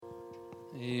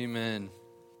Amen.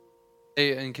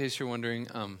 Hey, in case you're wondering,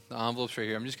 the envelope's right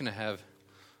here. I'm just going to have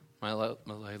my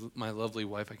lovely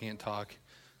wife, I can't talk.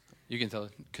 You can tell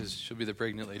because she'll be the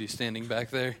pregnant lady standing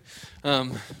back there,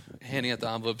 handing out the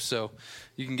envelopes. So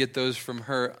you can get those from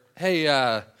her. Hey,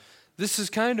 this is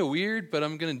kind of weird, but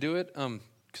I'm going to do it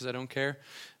because I don't care.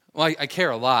 Well, I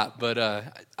care a lot, but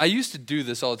I used to do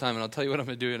this all the time, and I'll tell you what I'm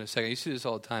going to do in a second. I used to do this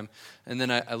all the time, and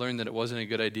then I learned that it wasn't a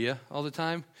good idea all the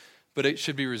time, but it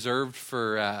should be reserved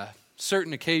for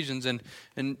certain occasions,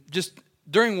 and just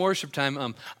during worship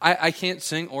time, I can't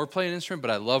sing or play an instrument,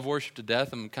 but I love worship to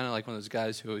death. I'm kind of like one of those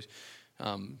guys who always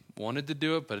wanted to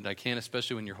do it, but I can't,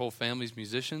 especially when your whole family's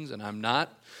musicians, and I'm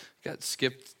not. Got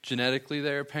skipped genetically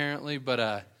there, apparently,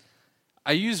 but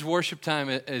I use worship time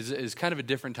as kind of a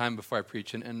different time before I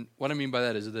preach, and what I mean by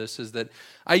that is that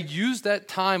I use that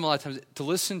time a lot of times to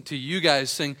listen to you guys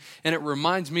sing, and it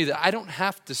reminds me that I don't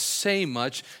have to say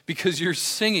much because you're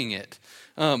singing it,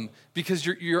 because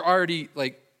you're already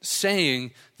like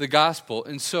saying the gospel.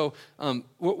 And so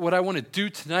what I want to do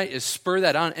tonight is spur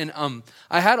that on, and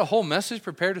I had a whole message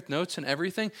prepared with notes and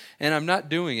everything, and I'm not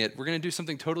doing it. We're going to do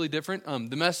something totally different.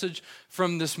 The message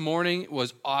from this morning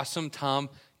was awesome. Tom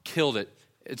killed it.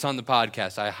 It's on the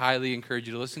podcast. I highly encourage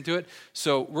you to listen to it.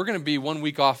 So we're going to be 1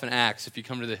 week off in Acts if you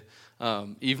come to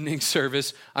the evening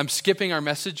service. I'm skipping our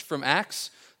message from Acts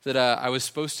that I was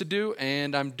supposed to do,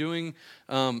 and I'm doing,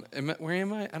 where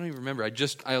am I? I don't even remember.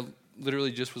 I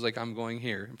literally just was like, I'm going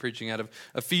here. I'm preaching out of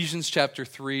Ephesians chapter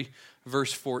 3,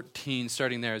 verse 14.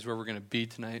 Starting there is where we're going to be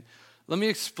tonight. Let me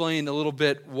explain a little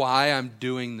bit why I'm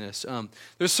doing this.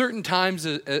 There's certain times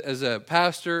as a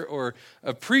pastor or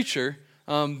a preacher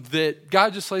that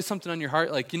God just lays something on your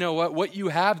heart, like, you know what you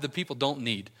have, the people don't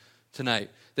need tonight.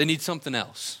 They need something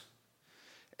else.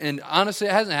 And honestly,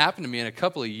 it hasn't happened to me in a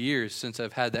couple of years since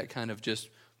I've had that kind of just,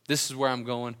 this is where I'm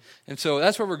going. And so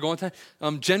that's where we're going tonight.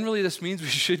 Generally, this means we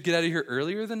should get out of here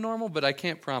earlier than normal, but I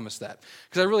can't promise that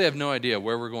because I really have no idea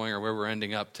where we're going or where we're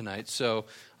ending up tonight. So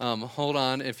hold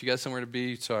on. If you got somewhere to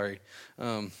be, sorry.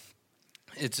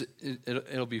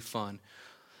 It'll be fun.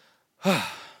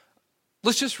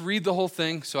 Let's just read the whole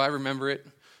thing so I remember it,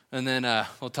 and then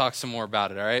we'll talk some more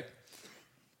about it, all right?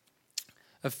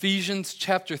 Ephesians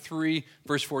chapter 3,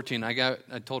 verse 14. I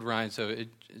told Ryan, so it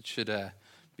should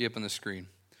be up on the screen.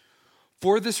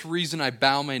 For this reason I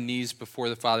bow my knees before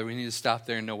the Father. We need to stop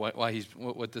there and know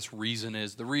what this reason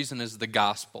is. The reason is the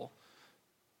gospel.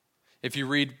 If you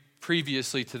read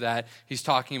previously to that, he's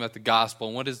talking about the gospel.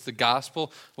 And what is the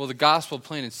gospel? Well, the gospel,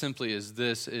 plain and simply, is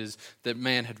that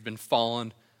man had been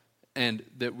fallen, and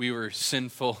that we were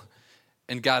sinful,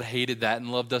 and God hated that and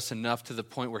loved us enough to the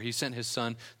point where he sent his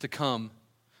son to come,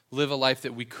 live a life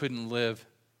that we couldn't live,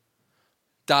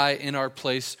 die in our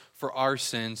place for our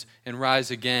sins, and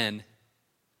rise again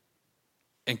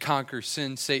and conquer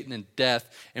sin, Satan, and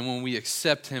death. And when we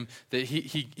accept him, that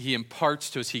he imparts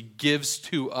to us, he gives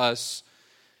to us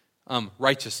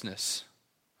righteousness,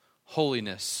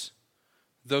 holiness,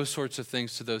 those sorts of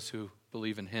things to those who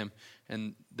believe in him.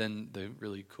 And then the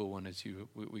really cool one is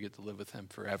we get to live with him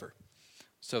forever.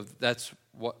 So that's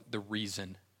what the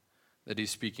reason that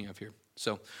he's speaking of here.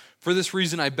 So, for this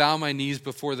reason I bow my knees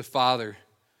before the Father,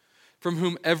 from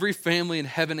whom every family in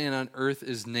heaven and on earth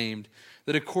is named,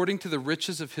 that according to the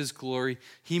riches of his glory,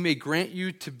 he may grant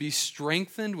you to be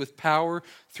strengthened with power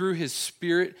through his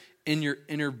Spirit in your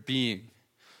inner being,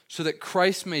 so that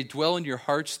Christ may dwell in your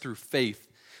hearts through faith,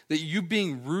 that you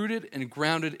being rooted and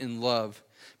grounded in love,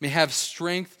 may have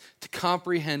strength to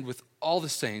comprehend with all the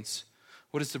saints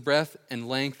what is the breadth and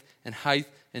length and height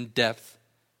and depth,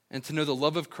 and to know the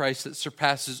love of Christ that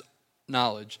surpasses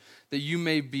knowledge, that you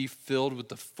may be filled with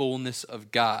the fullness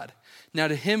of God. Now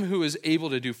to him who is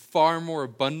able to do far more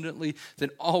abundantly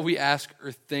than all we ask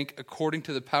or think, according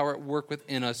to the power at work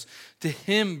within us, to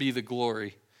him be the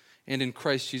glory, and in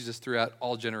Christ Jesus throughout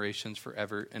all generations,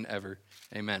 forever and ever.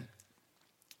 Amen.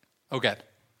 Okay.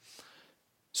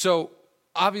 So,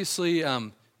 obviously,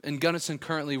 in Gunnison,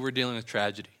 currently we're dealing with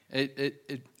tragedy.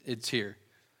 It's here.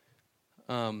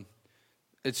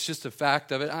 It's just a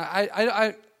fact of it.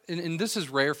 And this is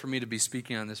rare for me to be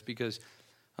speaking on this because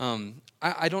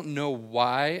I don't know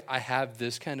why I have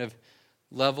this kind of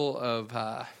level of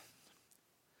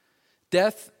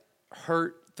death,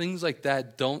 hurt, things like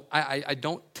that. I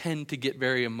don't tend to get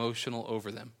very emotional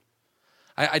over them.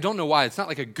 I don't know why. It's not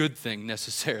like a good thing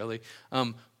necessarily.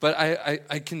 But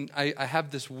I have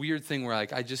this weird thing where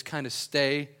like I just kind of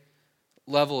stay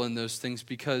level in those things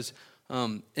because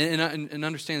and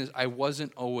understand this, I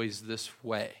wasn't always this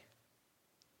way.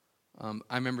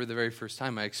 I remember the very first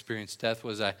time I experienced death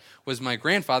was my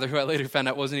grandfather, who I later found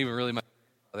out wasn't even really my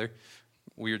grandfather.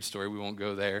 weird story. We won't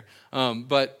go there.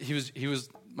 But he was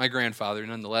my grandfather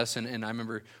nonetheless, and I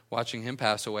remember watching him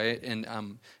pass away, and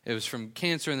it was from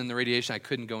cancer and then the radiation. I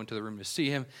couldn't go into the room to see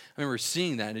him. I remember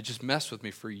seeing that, and it just messed with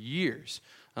me for years.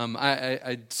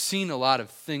 I'd seen a lot of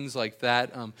things like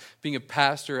that. Being a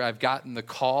pastor, I've gotten the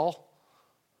call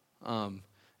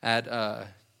at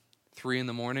 3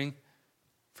 a.m.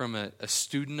 from a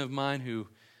student of mine who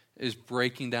is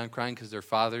breaking down crying because their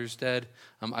father's dead.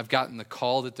 I've gotten the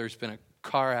call that there's been a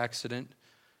car accident.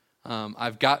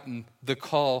 I've gotten the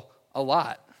call a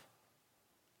lot.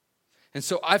 And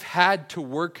so I've had to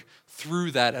work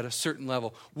through that at a certain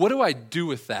level. What do I do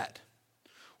with that?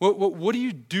 What do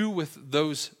you do with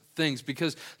those things?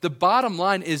 Because the bottom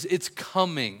line is it's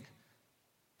coming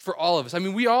for all of us. I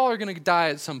mean, we all are going to die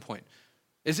at some point.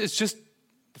 It's just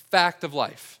the fact of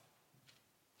life.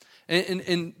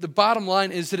 And the bottom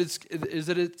line is that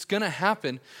it's going to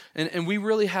happen, and we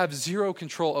really have zero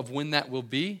control of when that will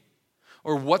be,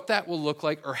 or what that will look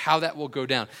like, or how that will go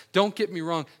down. Don't get me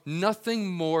wrong, nothing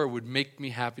more would make me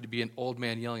happy to be an old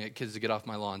man yelling at kids to get off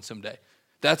my lawn someday.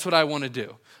 That's what I want to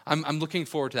do. I'm looking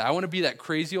forward to that. I want to be that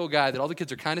crazy old guy that all the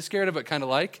kids are kind of scared of, but kind of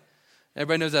like.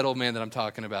 Everybody knows that old man that I'm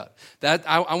talking about.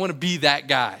 I want to be that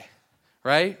guy,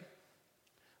 right?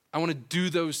 I want to do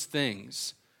those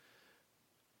things.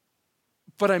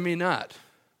 But I may not.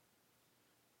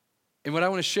 And what I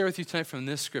want to share with you tonight from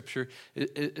this scripture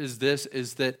is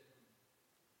that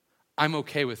I'm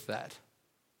okay with that.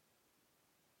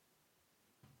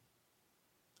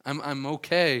 I'm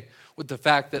okay with the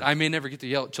fact that I may never get to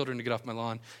yell at children to get off my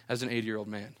lawn as an 80-year-old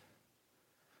man.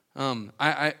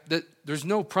 There's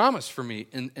no promise for me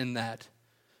in that.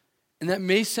 And that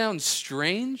may sound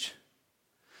strange,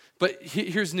 but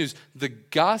here's the news. The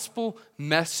gospel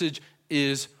message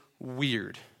is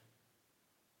weird.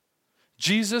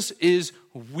 Jesus is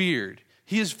weird.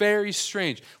 He is very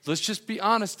strange. Let's just be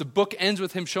honest. The book ends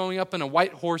with him showing up in a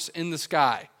white horse in the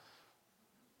sky.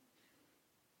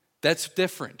 That's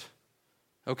different.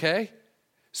 Okay?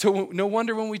 So no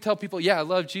wonder when we tell people, yeah, I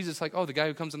love Jesus, like, oh, the guy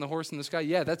who comes on the horse in the sky,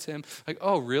 yeah, that's him. Like,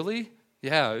 oh, really?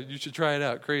 Yeah, you should try it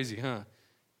out. Crazy, huh?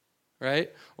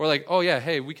 Right? Or like, oh, yeah,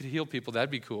 hey, we could heal people.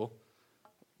 That'd be cool.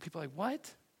 People are like,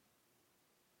 what?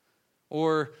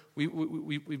 Or we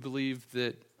believe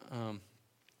that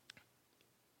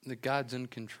God's in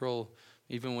control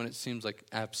even when it seems like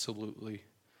absolutely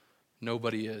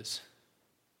nobody is.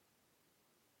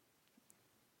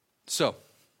 So,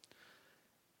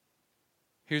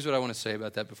 here's what I want to say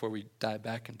about that before we dive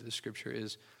back into the scripture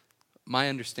is my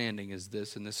understanding is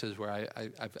this, and this is where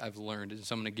I've learned, and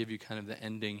so I'm going to give you kind of the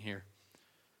ending here.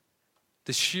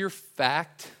 The sheer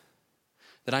fact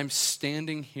that I'm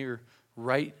standing here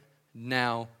right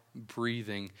now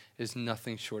breathing is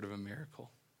nothing short of a miracle.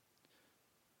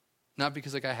 Not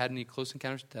because I had any close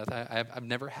encounters with death. I've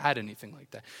never had anything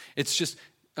like that. It's just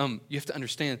you have to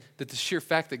understand that the sheer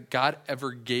fact that God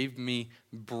ever gave me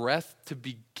breath to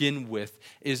begin with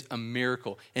is a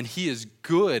miracle. And he is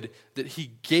good that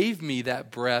he gave me that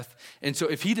breath. And so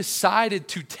if he decided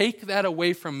to take that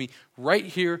away from me right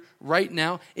here, right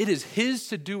now, it is his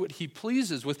to do what he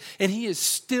pleases with. And he is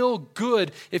still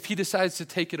good if he decides to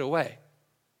take it away.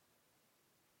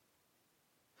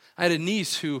 I had a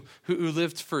niece who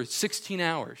lived for 16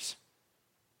 hours.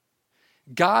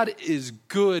 God is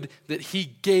good that he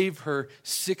gave her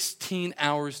 16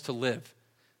 hours to live.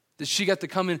 That she got to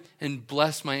come in and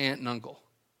bless my aunt and uncle.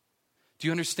 Do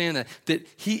you understand that? That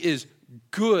he is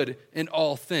good in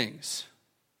all things.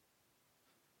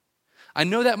 I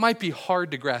know that might be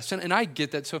hard to grasp, and I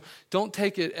get that, so don't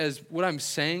take it as what I'm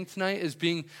saying tonight as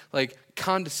being like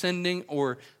condescending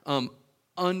or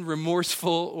unremorseful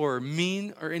or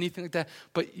mean or anything like that.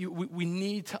 But we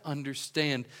need to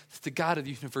understand that the God of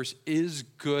the universe is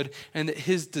good and that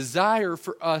his desire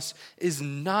for us is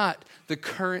not the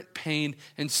current pain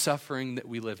and suffering that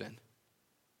we live in.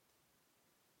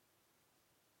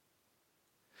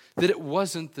 That it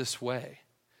wasn't this way.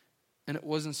 And it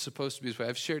wasn't supposed to be this way.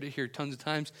 I've shared it here tons of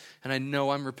times, and I know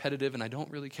I'm repetitive, and I don't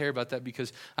really care about that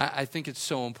because I think it's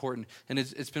so important. And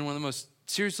it's been one of the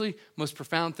most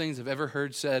profound things I've ever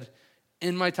heard said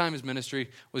in my time as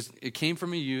ministry. It came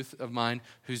from a youth of mine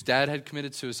whose dad had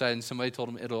committed suicide, and somebody told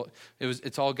him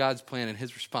it's all God's plan, and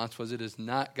his response was, it is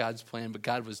not God's plan, but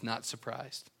God was not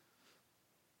surprised.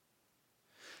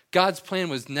 God's plan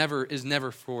is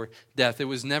never for death. It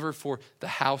was never for the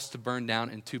house to burn down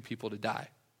and 2 people to die.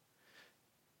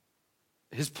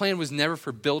 His plan was never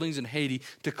for buildings in Haiti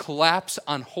to collapse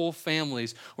on whole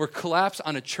families or collapse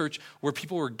on a church where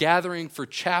people were gathering for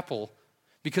chapel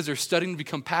because they're studying to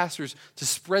become pastors to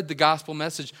spread the gospel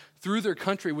message through their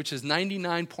country, which is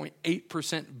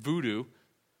 99.8% voodoo.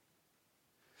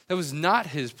 That was not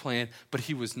his plan, but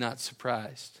he was not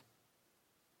surprised.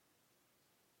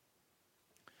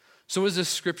 So what does this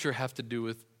scripture have to do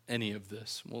with any of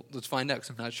this? Well, let's find out, because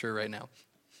I'm not sure right now.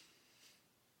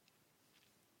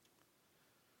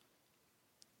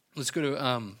 Let's go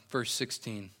to verse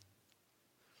 16.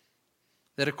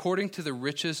 That according to the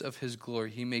riches of his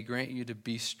glory, he may grant you to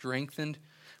be strengthened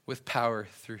with power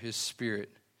through his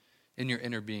Spirit in your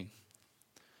inner being.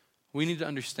 We need to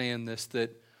understand this,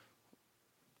 that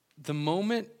the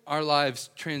moment our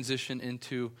lives transition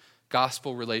into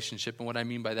gospel relationship, and what I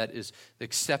mean by that is the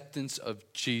acceptance of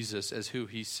Jesus as who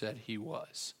he said he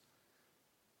was,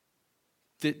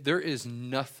 that there is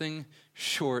nothing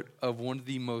short of one of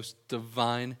the most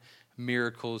divine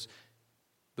miracles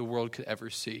the world could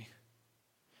ever see.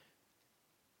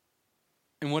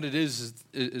 And what it is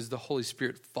the Holy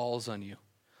Spirit falls on you.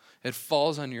 It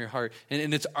falls on your heart.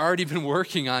 And it's already been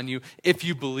working on you if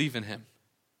you believe in him.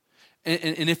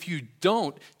 And if you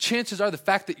don't, chances are the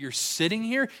fact that you're sitting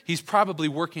here, he's probably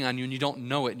working on you and you don't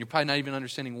know it. And you're probably not even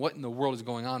understanding what in the world is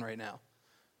going on right now.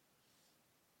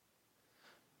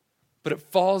 But it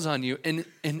falls on you. And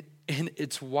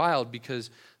it's wild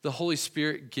because the Holy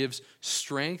Spirit gives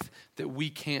strength that we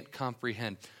can't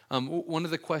comprehend. One of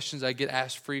the questions I get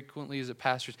asked frequently as a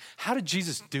pastor is, how did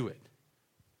Jesus do it?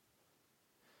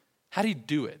 How did he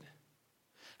do it?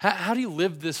 How did he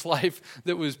live this life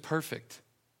that was perfect?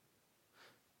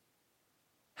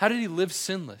 How did he live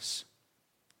sinless?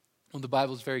 Well, the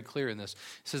Bible is very clear in this.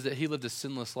 It says that he lived a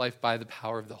sinless life by the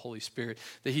power of the Holy Spirit,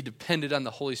 that he depended on the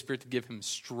Holy Spirit to give him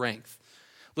strength.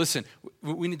 Listen,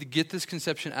 we need to get this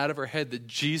conception out of our head that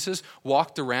Jesus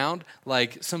walked around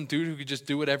like some dude who could just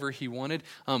do whatever he wanted.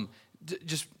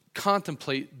 Just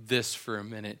contemplate this for a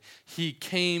minute. He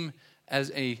came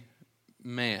as a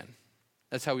man.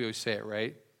 That's how we always say it,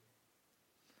 right?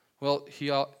 Well,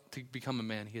 to become a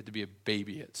man, he had to be a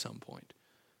baby at some point.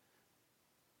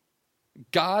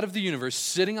 God of the universe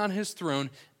sitting on his throne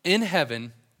in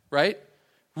heaven, right?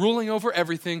 Ruling over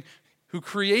everything, who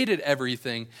created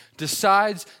everything,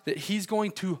 decides that he's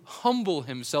going to humble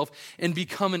himself and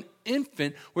become an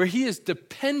infant where he is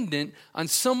dependent on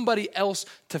somebody else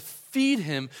to feed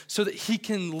him so that he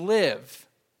can live.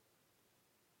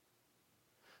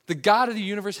 The God of the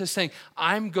universe is saying,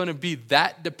 I'm going to be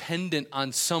that dependent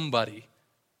on somebody.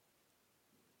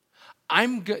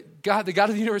 The God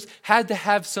of the universe had to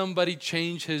have somebody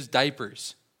change his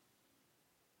diapers.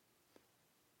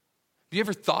 Have you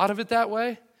ever thought of it that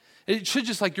way? It should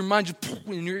just like your mind just,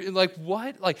 and you're like,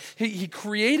 what? Like he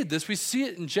created this. We see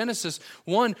it in Genesis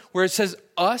 1 where it says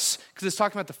us, because it's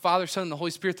talking about the Father, Son, and the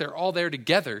Holy Spirit. They're all there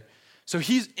together. So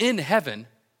he's in heaven,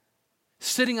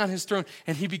 sitting on his throne,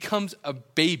 and he becomes a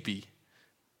baby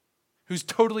who's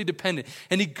totally dependent.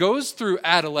 And he goes through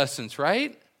adolescence,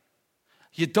 right?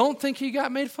 You don't think he got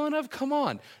made fun of? Come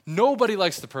on. Nobody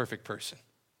likes the perfect person.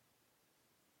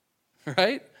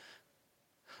 Right?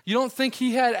 You don't think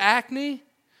he had acne?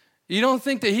 You don't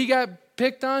think that he got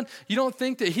picked on? You don't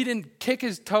think that he didn't kick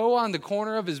his toe on the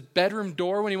corner of his bedroom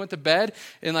door when he went to bed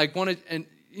and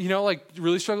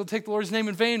really struggled to take the Lord's name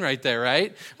in vain right there,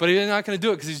 right? But he's not going to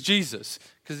do it because he's Jesus,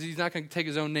 because he's not going to take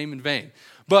his own name in vain.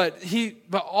 But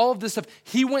all of this stuff,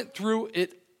 he went through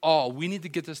it all. We need to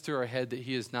get this through our head that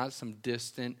he is not some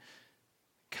distant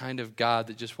kind of God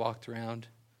that just walked around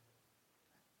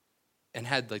and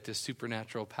had like this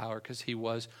supernatural power, because he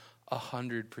was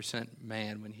 100%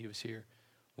 man when he was here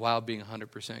while being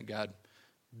 100% God.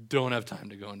 Don't have time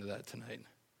to go into that tonight,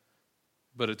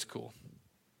 but it's cool.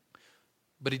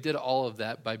 But he did all of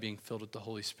that by being filled with the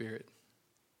Holy Spirit.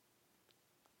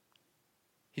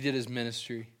 He did his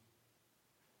ministry.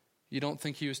 You don't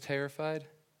think he was terrified?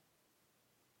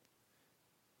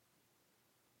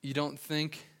 You don't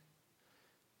think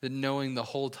that knowing the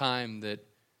whole time that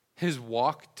his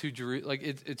walk to Jerusalem, like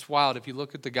it's wild. If you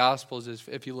look at the Gospels,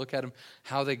 if you look at them,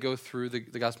 how they go through the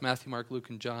Gospel, Matthew, Mark, Luke,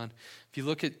 and John. If you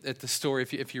look at the story,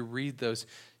 if you read those,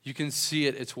 you can see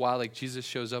it. It's wild. Like Jesus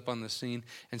shows up on the scene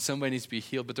and somebody needs to be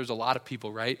healed, but there's a lot of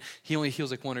people, right? He only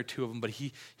heals like one or two of them, but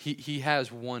he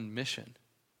has one mission.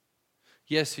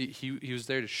 Yes, he was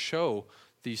there to show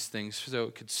these things so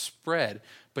it could spread,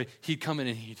 but he'd come in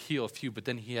and he'd heal a few, but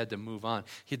then he had to move on.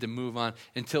 He had to move on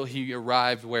until he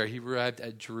arrived where? He arrived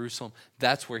at Jerusalem.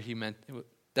 That's where he meant,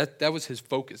 that was his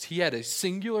focus. He had a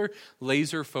singular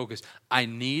laser focus. I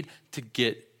need to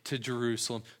get to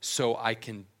Jerusalem so I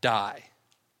can die.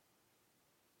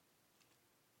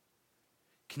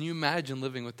 Can you imagine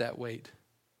living with that weight?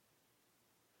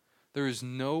 There is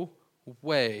no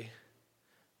way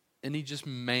any just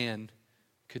man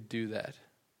could do that.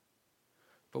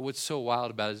 But what's so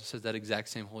wild about it is it says that exact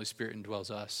same Holy Spirit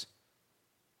indwells us.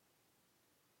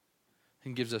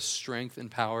 and gives us strength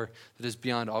and power that is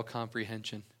beyond all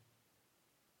comprehension.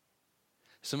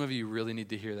 Some of you really need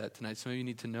to hear that tonight. Some of you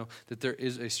need to know that there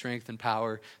is a strength and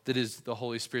power that is the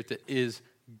Holy Spirit, that is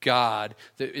God,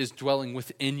 that is dwelling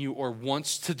within you or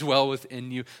wants to dwell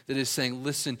within you, that is saying,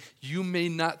 listen, you may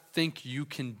not think you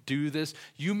can do this.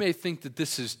 You may think that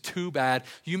this is too bad.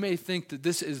 You may think that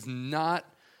this is not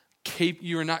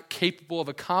you are not capable of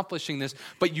accomplishing this,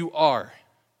 but you are.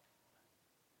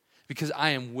 Because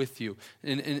I am with you.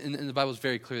 And the Bible is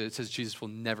very clear that it says Jesus will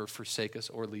never forsake us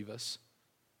or leave us.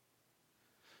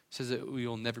 It says that we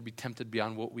will never be tempted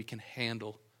beyond what we can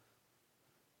handle.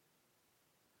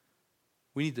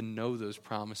 We need to know those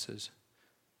promises.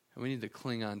 And we need to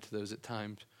cling on to those at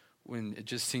times when it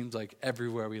just seems like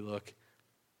everywhere we look,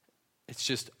 it's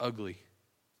just ugly.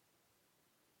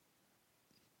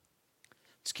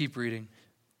 Let's keep reading.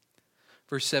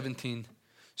 Verse 17.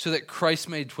 So that Christ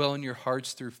may dwell in your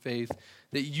hearts through faith,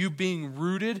 that you being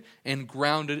rooted and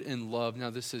grounded in love. Now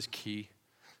this is key.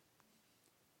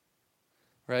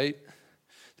 Right?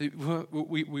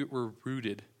 We're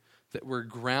rooted. That we're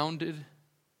grounded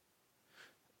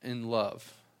in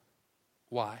love.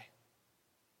 Why?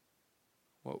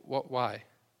 Why?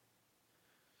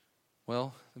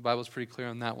 Well, the Bible's pretty clear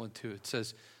on that one too. It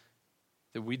says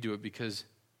that we do it because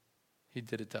he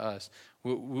did it to us.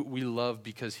 We love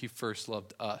because he first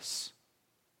loved us.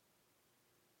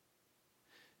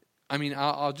 I mean,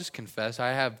 I'll just confess,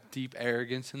 I have deep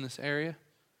arrogance in this area.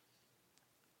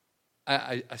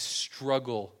 I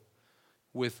struggle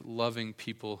with loving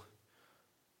people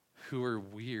who are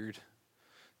weird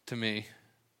to me.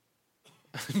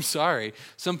 I'm sorry.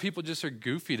 Some people just are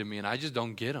goofy to me, and I just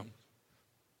don't get them.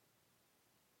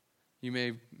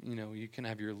 You can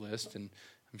have your list, and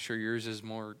I'm sure yours is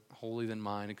more holy than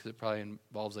mine because it probably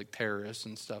involves like terrorists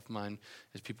and stuff. Mine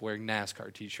is people wearing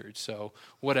NASCAR t-shirts. So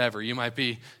whatever, you might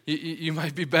be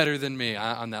better than me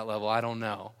on that level. I don't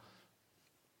know.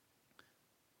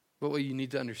 But what you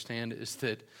need to understand is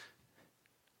that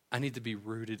I need to be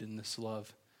rooted in this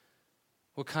love.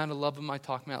 What kind of love am I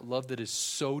talking about? Love that is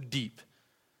so deep.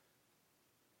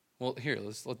 Well, here,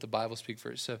 let's let the Bible speak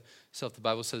for itself. The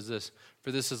Bible says this: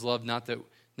 for this is love, not that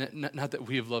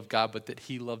we have loved God, but that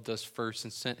he loved us first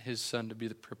and sent his son to be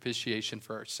the propitiation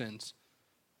for our sins.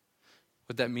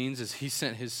 What that means is he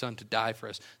sent his son to die for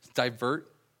us, to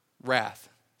divert wrath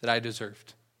that I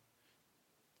deserved.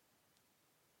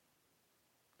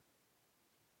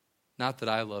 Not that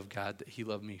I love God, that he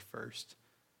loved me first.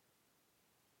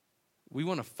 We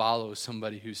want to follow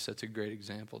somebody who sets a great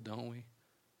example, don't we?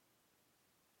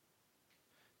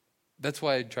 That's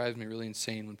why it drives me really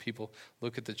insane when people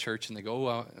look at the church and they go,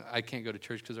 well, I can't go to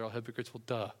church because they're all hypocrites. Well,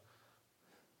 duh.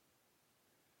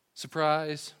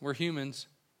 Surprise, we're humans.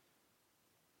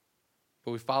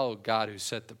 But we follow God who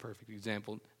set the perfect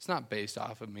example. It's not based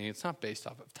off of me. It's not based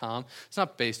off of Tom. It's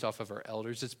not based off of our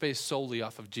elders. It's based solely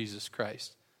off of Jesus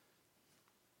Christ.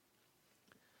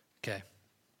 Okay.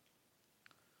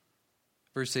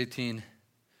 Verse 18.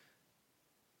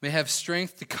 May have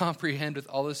strength to comprehend with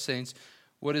all the saints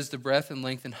what is the breadth and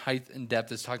length and height and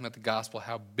depth. It's talking about the gospel,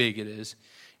 how big it is.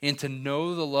 And to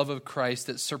know the love of Christ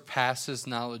that surpasses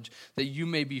knowledge, that you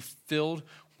may be filled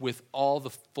with all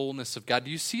the fullness of God. Do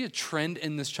you see a trend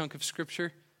in this chunk of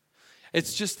scripture?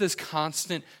 It's just this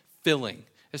constant filling.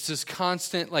 It's this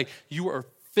constant, like, you are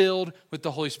filled with the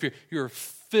Holy Spirit. You are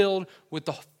filled with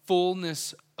the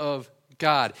fullness of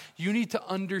God. You need to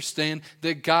understand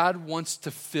that God wants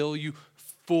to fill you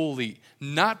fully,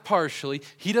 not partially.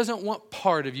 He doesn't want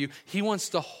part of you. He wants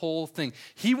the whole thing.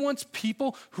 He wants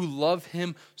people who love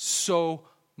him so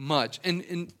much.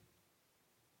 And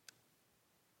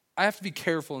I have to be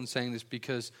careful in saying this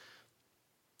because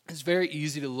it's very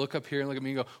easy to look up here and look at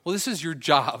me and go, well, this is your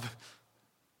job.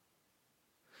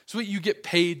 It's what you get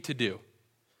paid to do,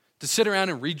 to sit around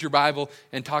and read your Bible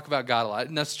and talk about God a lot.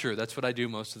 And that's true. That's what I do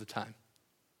most of the time.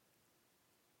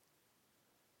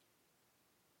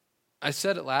 I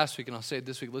said it last week and I'll say it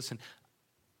this week. Listen,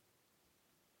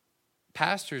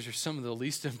 pastors are some of the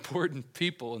least important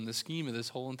people in the scheme of this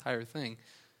whole entire thing.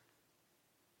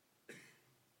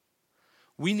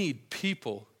 We need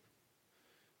people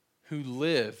who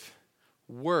live,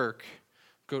 work,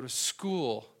 go to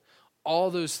school,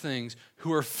 all those things,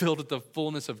 who are filled with the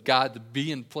fullness of God to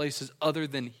be in places other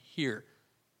than here.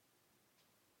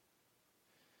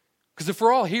 Because if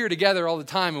we're all here together all the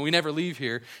time and we never leave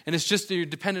here, and it's just you're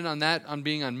dependent on that, on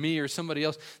being on me or somebody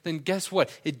else, then guess what?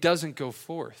 It doesn't go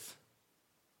forth.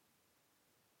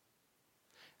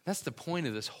 That's the point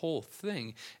of this whole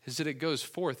thing, is that it goes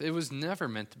forth. It was never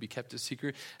meant to be kept a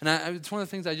secret. And it's one of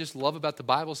the things I just love about the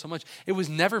Bible so much. It was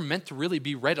never meant to really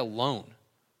be read alone.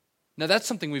 Now that's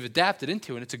something we've adapted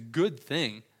into, and it's a good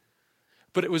thing.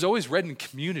 But it was always read in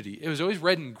community. It was always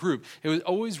read in group. It was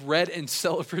always read in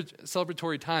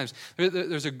celebratory times.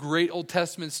 There's a great Old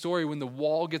Testament story when the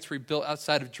wall gets rebuilt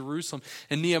outside of Jerusalem,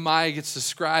 and Nehemiah gets the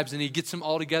scribes, and he gets them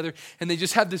all together, and they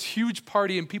just have this huge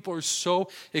party, and people are so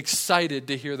excited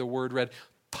to hear the word read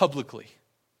publicly,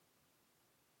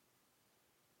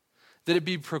 that it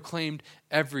be proclaimed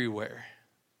everywhere.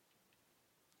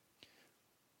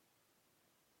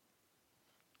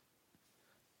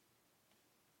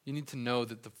 You need to know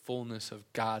that the fullness of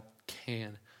God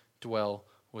can dwell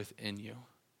within you.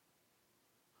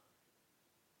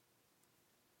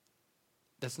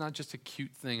 That's not just a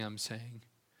cute thing I'm saying,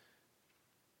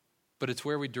 but it's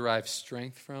where we derive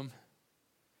strength from.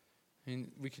 I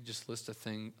mean, we could just list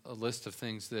a list of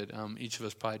things that each of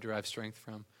us probably derive strength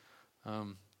from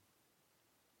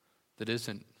that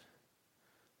isn't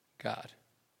God.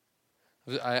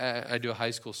 I do a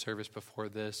high school service before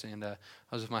this, and I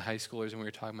was with my high schoolers, and we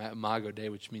were talking about Imago Dei,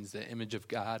 which means the image of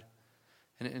God.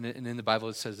 And in the Bible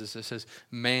it says this, it says,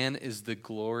 man is the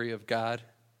glory of God.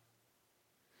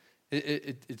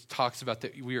 It talks about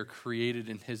that we are created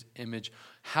in his image.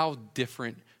 How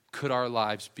different could our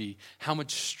lives be? How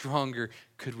much stronger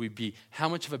could we be? How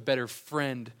much of a better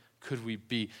friend could we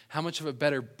be? How much of a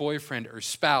better boyfriend or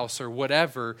spouse or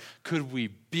whatever could we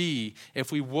be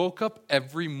if we woke up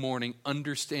every morning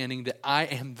understanding that I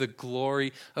am the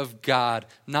glory of God,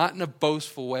 not in a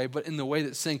boastful way, but in the way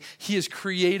that's saying he has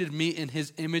created me in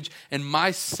his image, and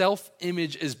my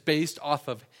self-image is based off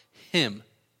of him.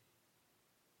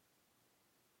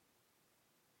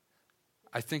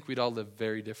 I think we'd all live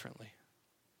very differently.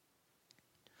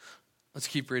 Let's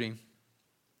keep reading.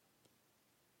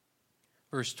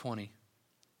 Verse 20.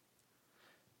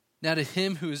 Now to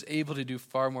him who is able to do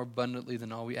far more abundantly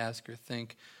than all we ask or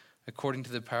think, according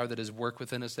to the power that is at work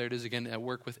within us. There it is again, at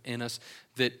work within us.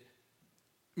 That,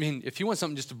 I mean, if you want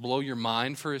something just to blow your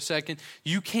mind for a second,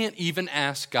 you can't even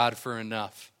ask God for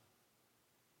enough.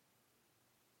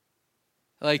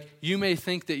 Like, you may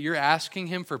think that you're asking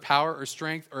him for power or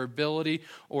strength or ability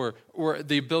or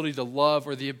the ability to love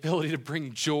or the ability to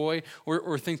bring joy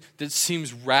or things that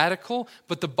seems radical,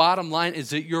 but the bottom line is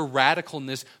that your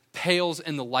radicalness pales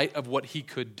in the light of what he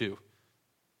could do.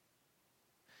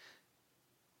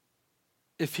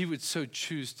 If he would so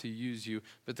choose to use you,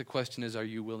 but the question is, are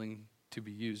you willing to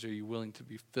be used? Are you willing to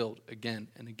be filled again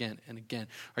and again and again?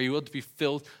 Are you willing to be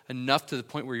filled enough to the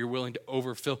point where you're willing to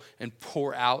overfill and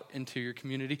pour out into your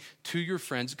community, to your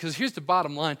friends? Because here's the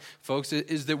bottom line, folks,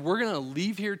 is that we're going to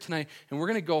leave here tonight and we're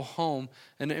going to go home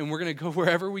and we're going to go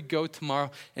wherever we go tomorrow,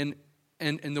 and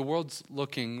the world's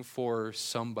looking for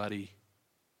somebody.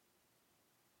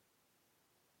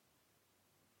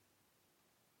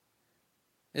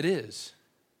 It is.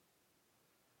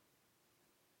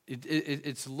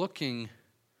 It's looking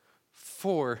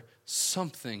for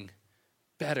something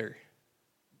better.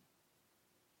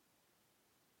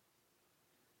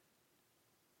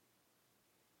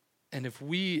 And if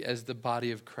we, as the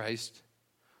body of Christ,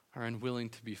 are unwilling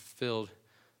to be filled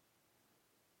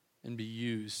and be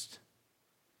used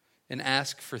and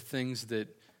ask for things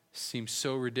that seem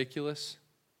so ridiculous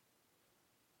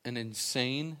and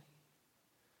insane,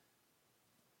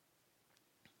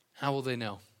 how will they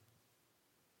know?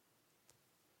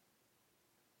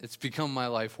 It's become my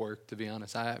life work, to be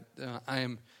honest. I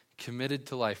am committed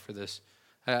to life for this.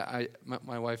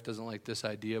 My wife doesn't like this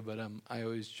idea, but I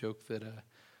always joke that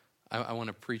I want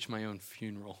to preach my own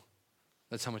funeral.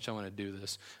 That's how much I want to do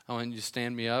this. I want you to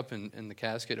stand me up in the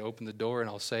casket, open the door, and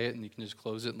I'll say it, and you can just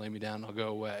close it and lay me down, and I'll go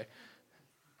away.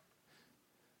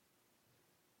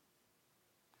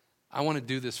 I want to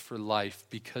do this for life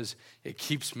because it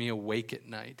keeps me awake at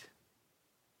night.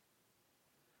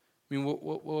 I mean,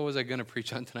 what was I going to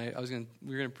preach on tonight?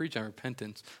 We were going to preach on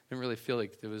repentance. I didn't really feel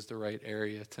like it was the right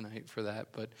area tonight for that,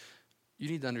 but you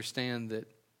need to understand that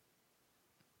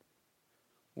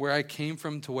where I came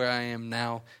from to where I am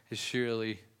now is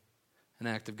surely an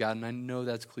act of God, and I know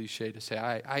that's cliche to say.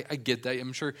 I get that.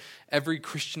 I'm sure every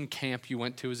Christian camp you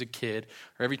went to as a kid,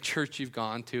 or every church you've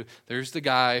gone to, there's the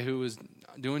guy who was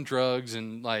doing drugs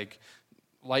and like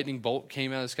lightning bolt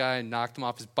came out of the sky and knocked him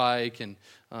off his bike, and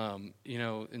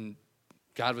and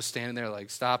God was standing there like,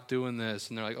 stop doing this.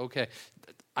 And they're like, okay.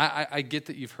 I get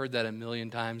that you've heard that a million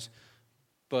times,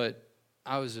 but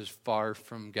I was as far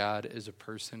from God as a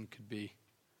person could be.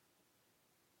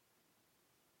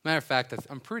 Matter of fact,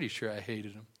 I'm pretty sure I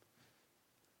hated him.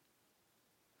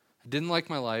 I didn't like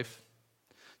my life.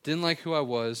 Didn't like who I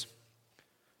was.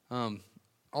 All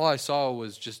I saw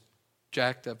was just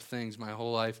jacked up things my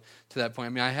whole life to that point. I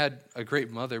mean, I had a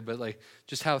great mother, but like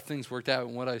just how things worked out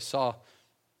and what I saw,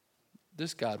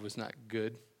 this God was not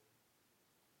good.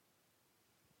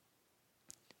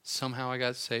 Somehow I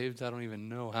got saved. I don't even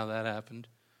know how that happened.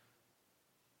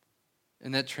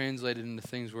 And that translated into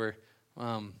things where,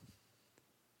 I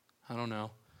don't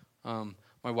know.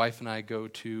 My wife and I go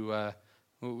to,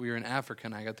 we were in Africa,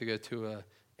 and I got to go to an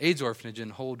AIDS orphanage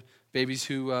and hold babies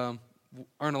who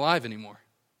aren't alive anymore.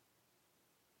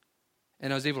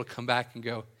 And I was able to come back and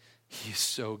go, he is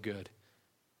so good.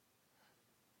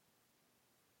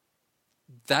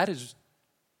 That is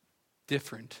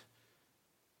different.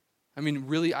 I mean,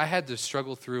 really, I had to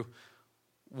struggle through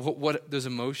what those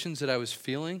emotions that I was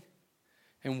feeling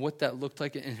and what that looked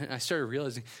like. And I started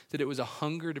realizing that it was a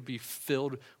hunger to be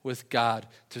filled with God,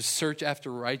 to search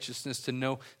after righteousness, to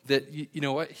know that, you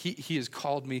know what, he has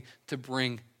called me to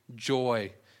bring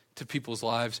joy to people's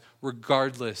lives,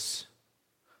 regardless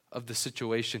of the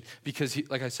situation. Because, he,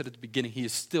 like I said at the beginning, he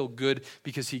is still good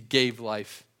because he gave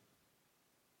life.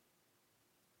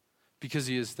 Because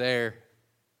he is there.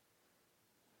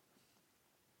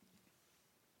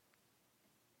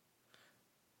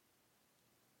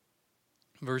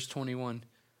 Verse 21,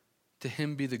 to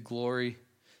him be the glory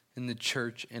in the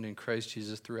church and in Christ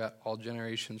Jesus throughout all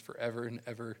generations, forever and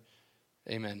ever.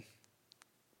 Amen.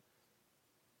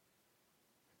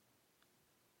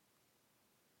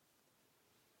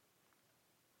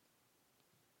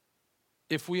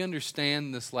 If we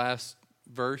understand this last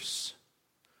verse,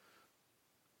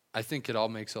 I think it all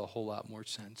makes a whole lot more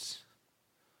sense.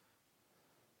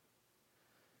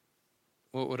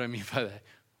 What would I mean by that?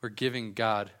 We're giving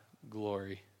God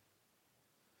glory.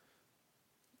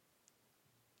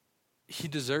 He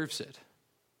deserves it.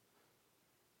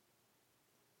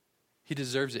 He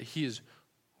deserves it. He is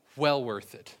well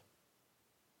worth it.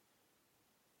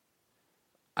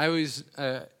 I always,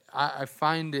 I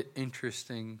find it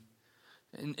interesting,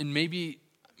 and maybe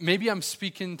I'm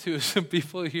speaking to some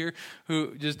people here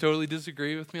who just totally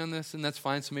disagree with me on this, and that's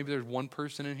fine. So maybe there's one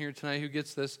person in here tonight who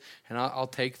gets this, and I'll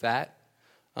take that.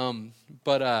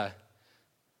 But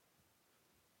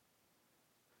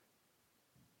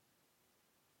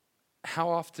how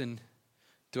often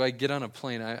do I get on a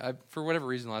plane? I for whatever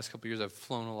reason, the last couple of years, I've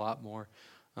flown a lot more.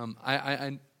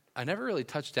 I never really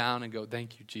touch down and go,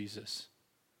 thank you, Jesus.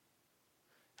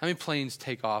 How many planes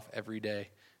take off every day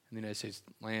in the United States?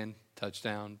 Land,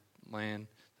 touchdown,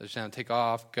 take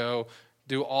off, go,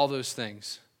 do all those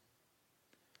things.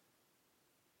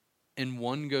 And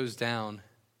one goes down,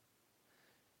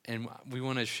 and we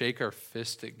want to shake our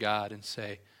fist at God and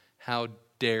say, how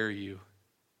dare you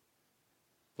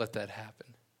let that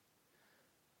happen?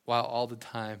 While all the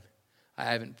time, I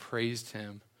haven't praised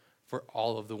him for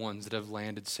all of the ones that have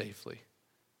landed safely.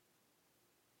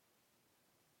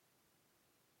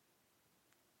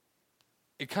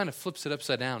 It kind of flips it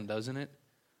upside down, doesn't it?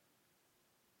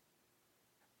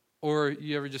 Or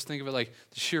you ever just think of it like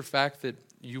the sheer fact that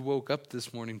you woke up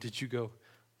this morning, did you go,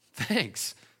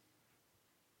 thanks?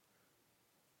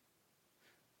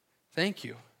 Thank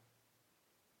you.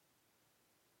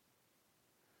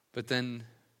 But then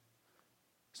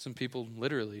some people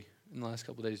literally in the last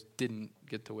couple of days didn't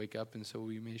get to wake up, and so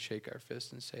we may shake our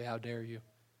fist and say, how dare you?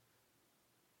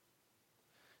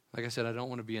 Like I said, I don't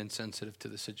want to be insensitive to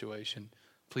the situation.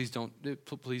 Please don't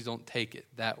take it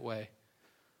that way.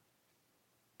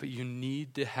 But you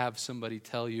need to have somebody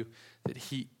tell you that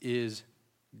he is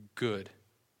good.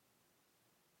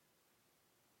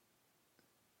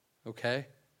 Okay?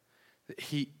 That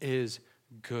he is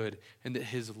good, and that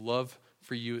his love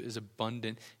for you is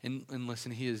abundant. And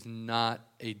listen, he is not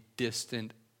a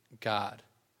distant God.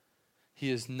 He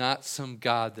is not some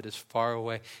God that is far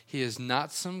away. He is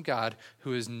not some God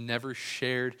who has never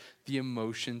shared the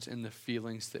emotions and the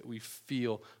feelings that we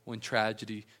feel when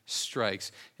tragedy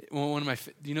strikes. Do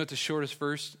you know what the shortest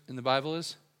verse in the Bible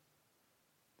is?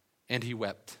 And he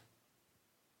wept.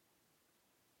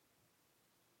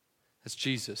 That's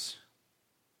Jesus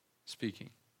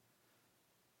speaking.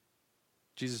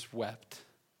 Jesus wept.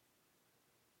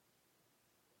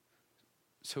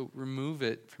 So remove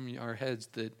it from our heads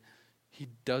that he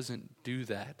doesn't do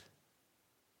that.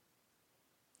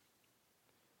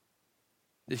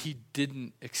 That he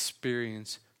didn't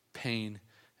experience pain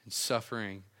and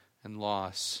suffering and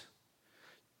loss.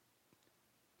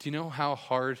 Do you know how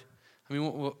hard? I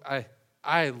mean,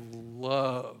 I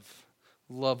love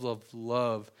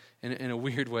in a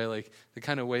weird way, like the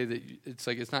kind of way that it's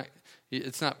like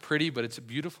it's not pretty, but it's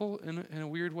beautiful in a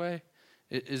weird way.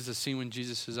 It is the scene when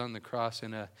Jesus is on the cross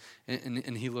and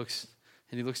he looks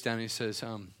down and he says,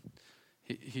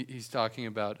 he's talking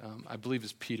about, I believe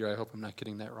it's Peter. I hope I'm not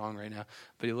getting that wrong right now.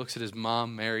 But he looks at his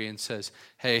mom, Mary, and says,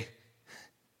 hey,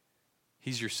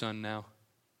 he's your son now.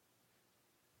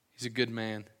 He's a good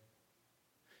man.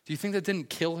 Do you think that didn't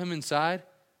kill him inside?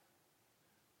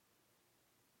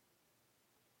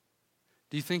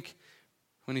 Do you think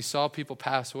when he saw people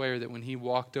pass away, or that when he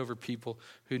walked over people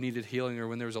who needed healing, or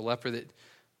when there was a leper that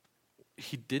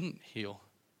he didn't heal,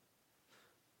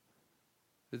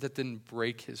 that didn't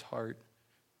break his heart?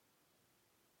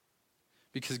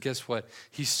 Because guess what?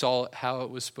 He saw how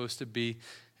it was supposed to be.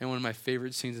 And one of my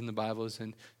favorite scenes in the Bible is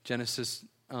in Genesis,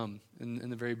 in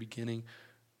the very beginning,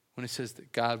 when it says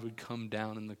that God would come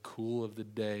down in the cool of the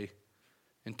day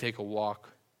and take a walk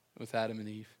with Adam and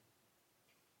Eve.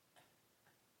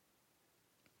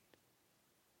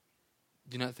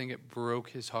 Do you not think it broke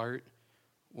his heart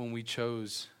when we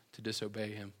chose to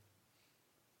disobey him?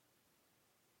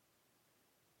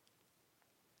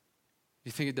 Do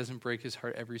you think it doesn't break his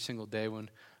heart every single day when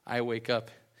I wake up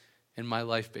and my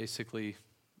life basically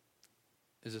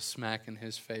is a smack in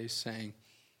his face saying,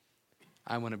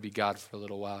 I want to be God for a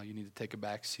little while. You need to take a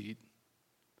back seat.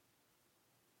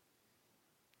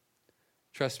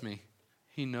 Trust me,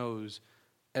 he knows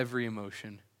every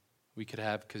emotion we could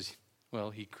have because,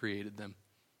 well, he created them.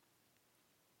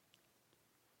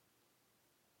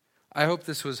 I hope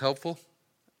this was helpful.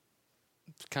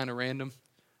 It's kind of random.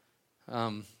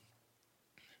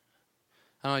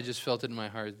 I just felt it in my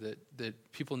heart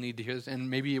that people need to hear this.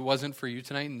 And maybe it wasn't for you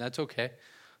tonight, and that's okay.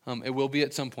 It will be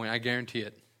at some point. I guarantee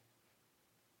it.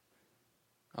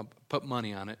 I'll put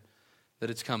money on it that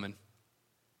it's coming.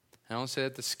 I don't say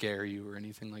that to scare you or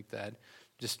anything like that.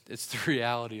 Just it's the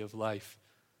reality of life.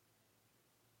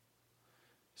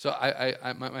 So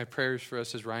my prayers for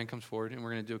us as Ryan comes forward, and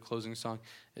we're going to do a closing song,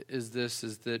 is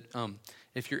that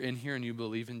if you're in here and you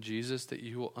believe in Jesus, that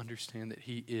you will understand that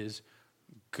he is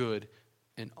good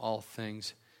in all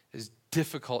things, as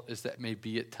difficult as that may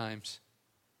be at times.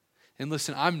 And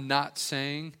listen, I'm not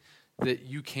saying that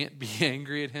you can't be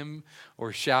angry at him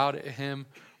or shout at him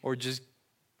or just,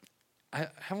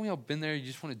 haven't we all been there? You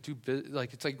just want to do,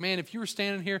 like, it's like, man, if you were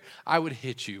standing here, I would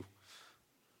hit you.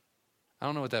 I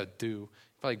don't know what that would do.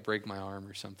 Probably break my arm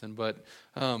or something, but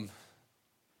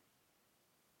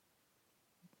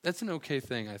that's an okay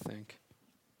thing, I think.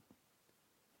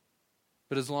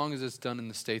 But as long as it's done in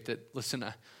the state that, listen,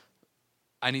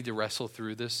 I need to wrestle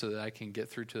through this so that I can get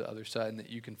through to the other side and that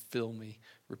you can fill me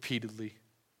repeatedly.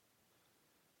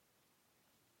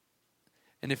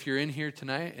 And if you're in here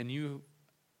tonight and you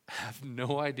have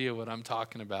no idea what I'm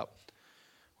talking about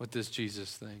with this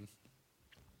Jesus thing,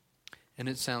 and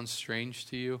it sounds strange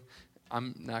to you,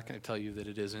 I'm not going to tell you that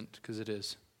it isn't, because it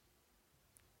is.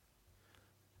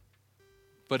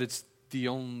 But it's the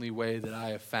only way that I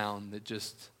have found that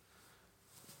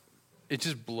it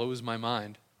just blows my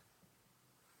mind.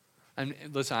 And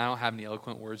listen, I don't have any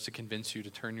eloquent words to convince you to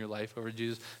turn your life over to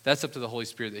Jesus. That's up to the Holy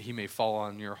Spirit, that he may fall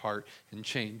on your heart and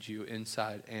change you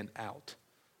inside and out.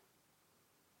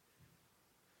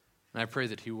 And I pray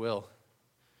that he will.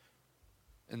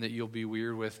 And that you'll be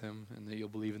weird with him, and that you'll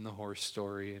believe in the horse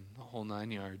story and the whole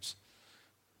 9 yards.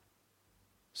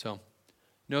 So,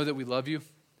 know that we love you.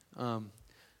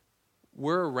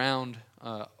 We're around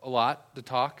a lot to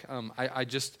talk.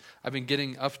 I've been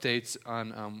getting updates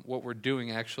on what we're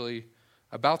doing actually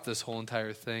about this whole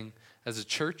entire thing as a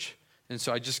church. And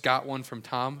so I just got one from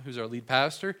Tom, who's our lead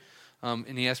pastor.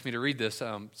 And he asked me to read this,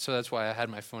 so that's why I had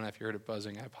my phone. If you heard it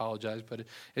buzzing, I apologize, but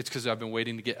it's because I've been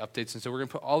waiting to get updates. And so we're going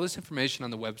to put all this information on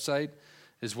the website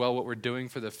as well, what we're doing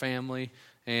for the family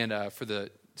and for the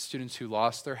students who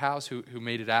lost their house, who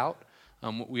made it out.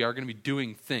 We are going to be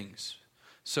doing things.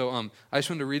 So I just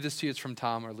wanted to read this to you. It's from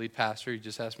Tom, our lead pastor. He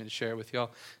just asked me to share it with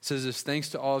y'all. It says this: thanks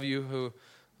to all of you who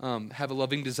have a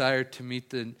loving desire to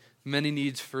meet the many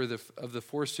needs of the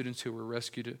 4 students who were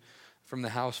rescued from the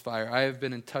house fire. I have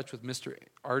been in touch with Mr.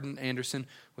 Arden Anderson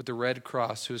with the Red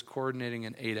Cross, who is coordinating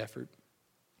an aid effort.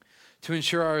 To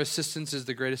ensure our assistance is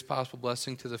the greatest possible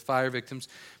blessing to the fire victims,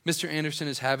 Mr. Anderson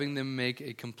is having them make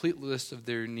a complete list of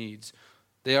their needs.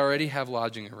 They already have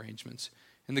lodging arrangements.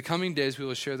 In the coming days, he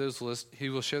will share those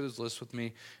lists with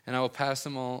me, and I will pass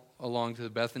them all along to the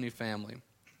Bethany family.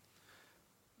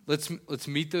 Let's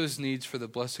meet those needs for the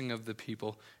blessing of the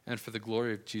people and for the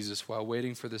glory of Jesus. While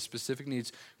waiting for the specific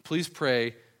needs, please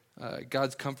pray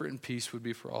God's comfort and peace would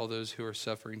be for all those who are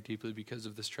suffering deeply because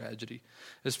of this tragedy,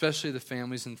 especially the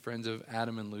families and friends of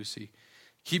Adam and Lucy.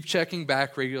 Keep checking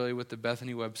back regularly with the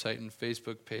Bethany website and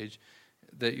Facebook page,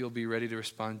 that you'll be ready to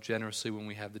respond generously when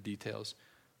we have the details.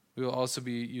 We will also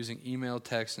be using email,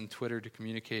 text, and Twitter to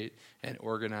communicate and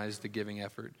organize the giving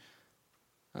effort.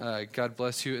 God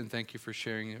bless you, and thank you for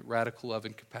sharing the radical love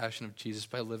and compassion of Jesus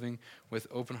by living with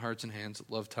open hearts and hands.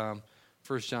 Love, Tom.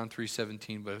 1 John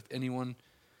 3:17. But if anyone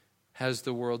has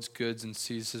the world's goods and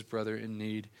sees his brother in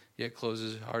need, yet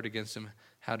closes his heart against him,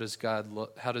 how does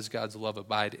God's love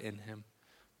abide in him?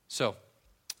 So,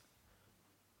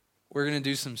 we're going to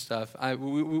do some stuff.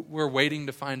 We're waiting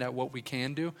to find out what we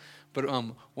can do. But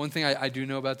one thing I do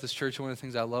know about this church, and one of the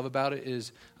things I love about it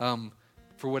is,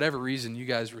 for whatever reason, you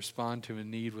guys respond to a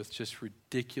need with just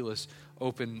ridiculous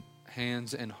open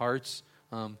hands and hearts.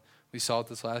 We saw it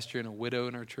this last year in a widow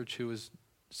in our church who was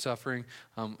suffering.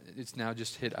 It's now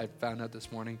just hit, I found out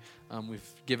this morning, we've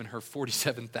given her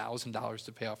 $47,000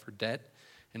 to pay off her debt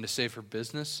and to save her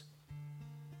business.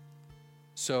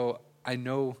 So I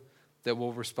know that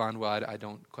we'll respond well. I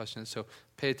don't question it. So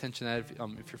pay attention to that.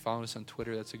 If you're following us on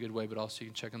Twitter, that's a good way, but also you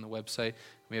can check on the website.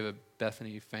 We have a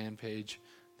Bethany fan page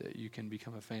that you can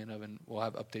become a fan of, and we'll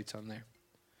have updates on there.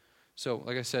 So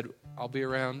like I said, I'll be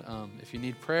around. If you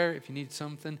need prayer, if you need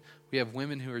something, we have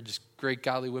women who are just great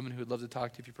godly women who would love to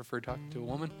talk to you if you prefer talking to a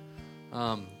woman.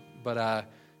 But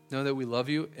know that we love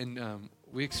you, and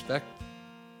we expect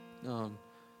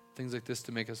things like this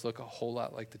to make us look a whole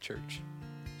lot like the church.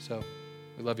 So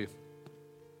we love you.